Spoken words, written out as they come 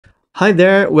Hi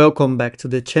there, welcome back to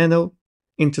the channel.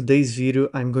 In today's video,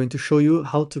 I'm going to show you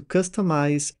how to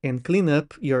customize and clean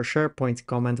up your SharePoint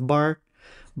command bar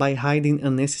by hiding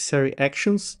unnecessary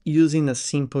actions using a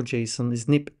simple JSON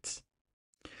snippet.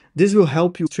 This will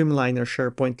help you streamline your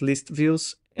SharePoint list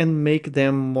views and make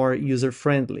them more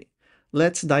user-friendly.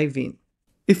 Let's dive in.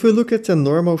 If we look at a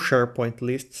normal SharePoint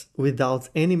list without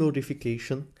any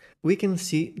modification, we can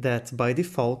see that by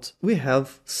default, we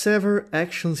have several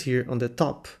actions here on the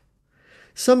top.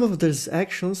 Some of these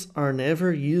actions are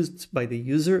never used by the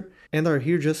user and are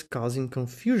here just causing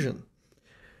confusion.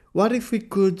 What if we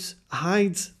could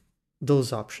hide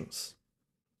those options?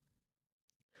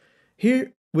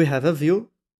 Here we have a view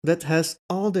that has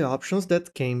all the options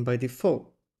that came by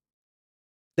default.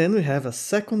 Then we have a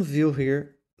second view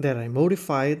here that I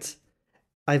modified.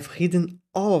 I've hidden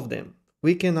all of them.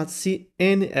 We cannot see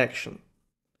any action.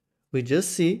 We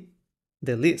just see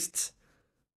the lists.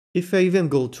 If I even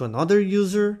go to another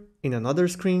user in another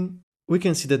screen, we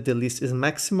can see that the list is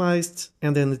maximized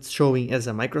and then it's showing as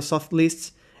a Microsoft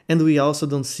list, and we also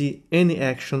don't see any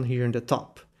action here in the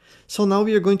top. So now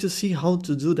we are going to see how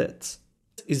to do that.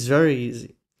 It's very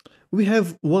easy. We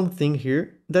have one thing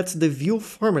here, that's the view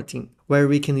formatting, where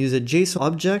we can use a JSON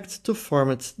object to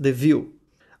format the view.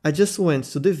 I just went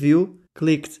to the view,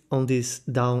 clicked on this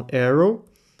down arrow,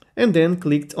 and then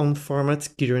clicked on Format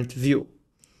Current View.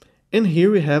 And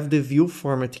here we have the view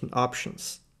formatting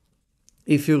options.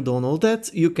 If you don't know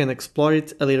that, you can explore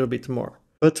it a little bit more.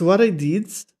 But what I did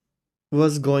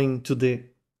was going to the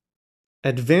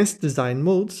advanced design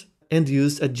mode and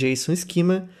used a JSON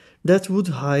schema that would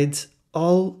hide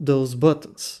all those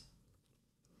buttons.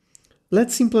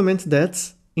 Let's implement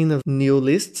that in a new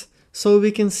list so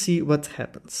we can see what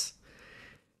happens.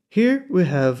 Here we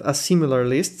have a similar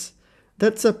list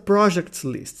that's a project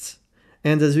list.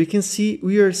 And as we can see,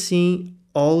 we are seeing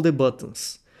all the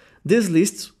buttons. This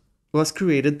list was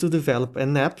created to develop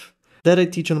an app that I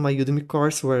teach on my Udemy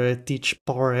course where I teach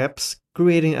Power Apps,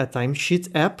 creating a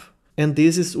timesheet app, and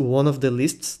this is one of the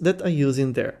lists that I use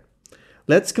in there.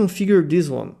 Let's configure this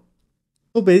one.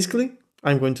 So basically,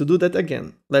 I'm going to do that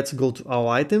again. Let's go to All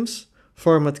Items,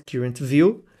 Format Current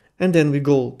View, and then we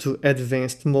go to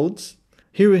Advanced Modes.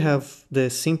 Here we have the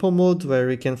simple mode where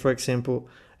we can, for example,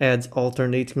 add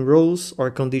alternating rows or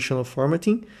conditional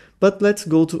formatting, but let's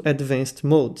go to advanced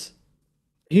modes.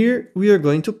 Here we are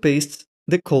going to paste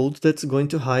the code that's going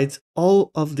to hide all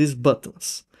of these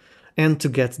buttons. And to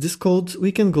get this code,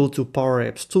 we can go to Power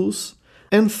Apps Tools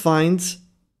and find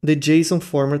the JSON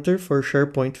formatter for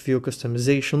SharePoint view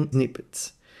customization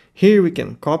snippets. Here we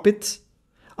can copy it.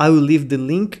 I will leave the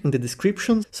link in the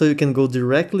description so you can go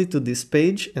directly to this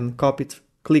page and copy it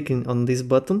clicking on this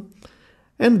button.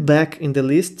 And back in the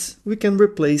list, we can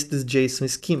replace this JSON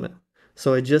schema.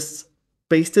 So I just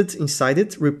pasted inside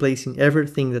it, replacing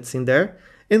everything that's in there,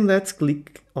 and let's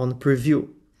click on preview.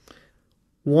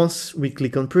 Once we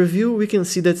click on preview, we can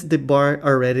see that the bar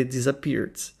already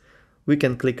disappeared. We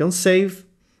can click on save,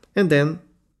 and then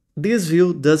this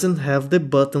view doesn't have the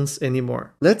buttons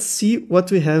anymore. Let's see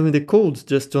what we have in the code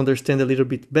just to understand a little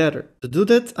bit better. To do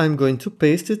that, I'm going to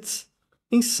paste it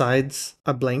inside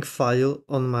a blank file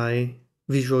on my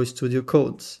Visual Studio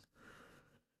Codes.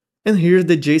 And here's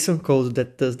the JSON code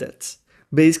that does that.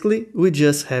 Basically, we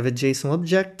just have a JSON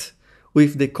object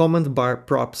with the command bar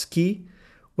props key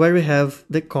where we have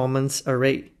the comments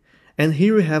array. And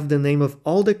here we have the name of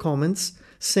all the comments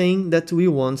saying that we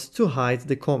want to hide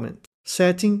the comment,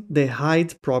 setting the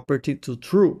hide property to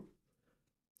true.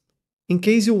 In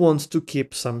case you want to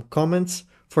keep some comments,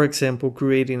 for example,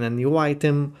 creating a new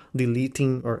item,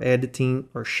 deleting or editing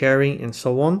or sharing and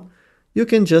so on, you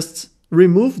can just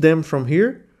remove them from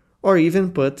here or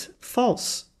even put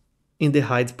false in the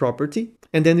hide property,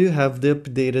 and then you have the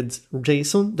updated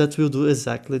JSON that will do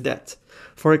exactly that.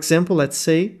 For example, let's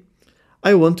say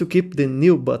I want to keep the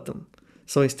new button.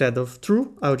 So instead of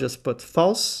true, I'll just put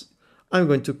false. I'm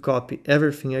going to copy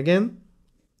everything again,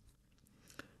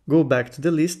 go back to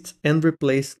the list and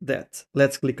replace that.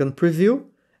 Let's click on preview,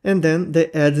 and then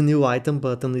the add new item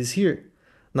button is here.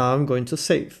 Now I'm going to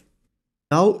save.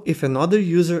 Now, if another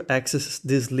user accesses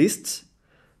this list,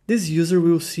 this user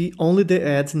will see only the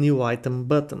Add New Item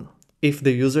button, if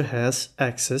the user has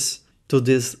access to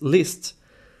this list.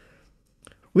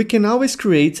 We can always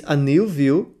create a new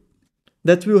view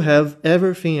that will have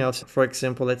everything else. For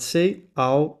example, let's say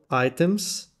All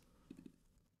Items,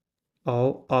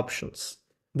 All Options.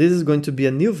 This is going to be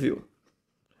a new view.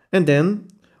 And then,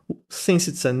 since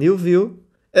it's a new view,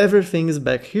 everything is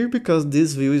back here because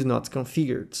this view is not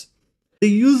configured. The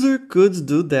user could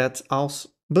do that also,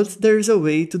 but there is a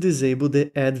way to disable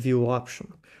the Add View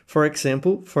option. For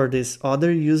example, for this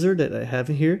other user that I have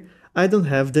here, I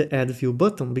don't have the Add View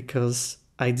button because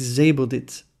I disabled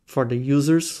it for the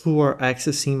users who are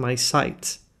accessing my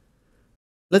site.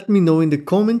 Let me know in the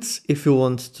comments if you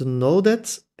want to know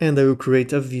that, and I will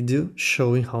create a video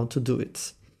showing how to do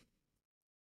it.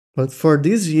 But for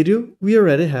this video, we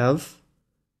already have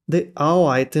the All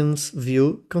Items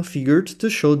view configured to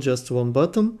show just one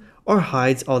button or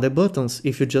hide all the buttons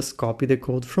if you just copy the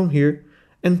code from here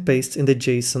and paste in the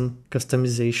JSON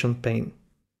customization pane.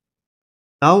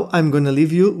 Now I'm gonna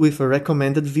leave you with a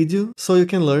recommended video so you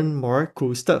can learn more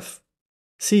cool stuff.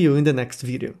 See you in the next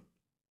video.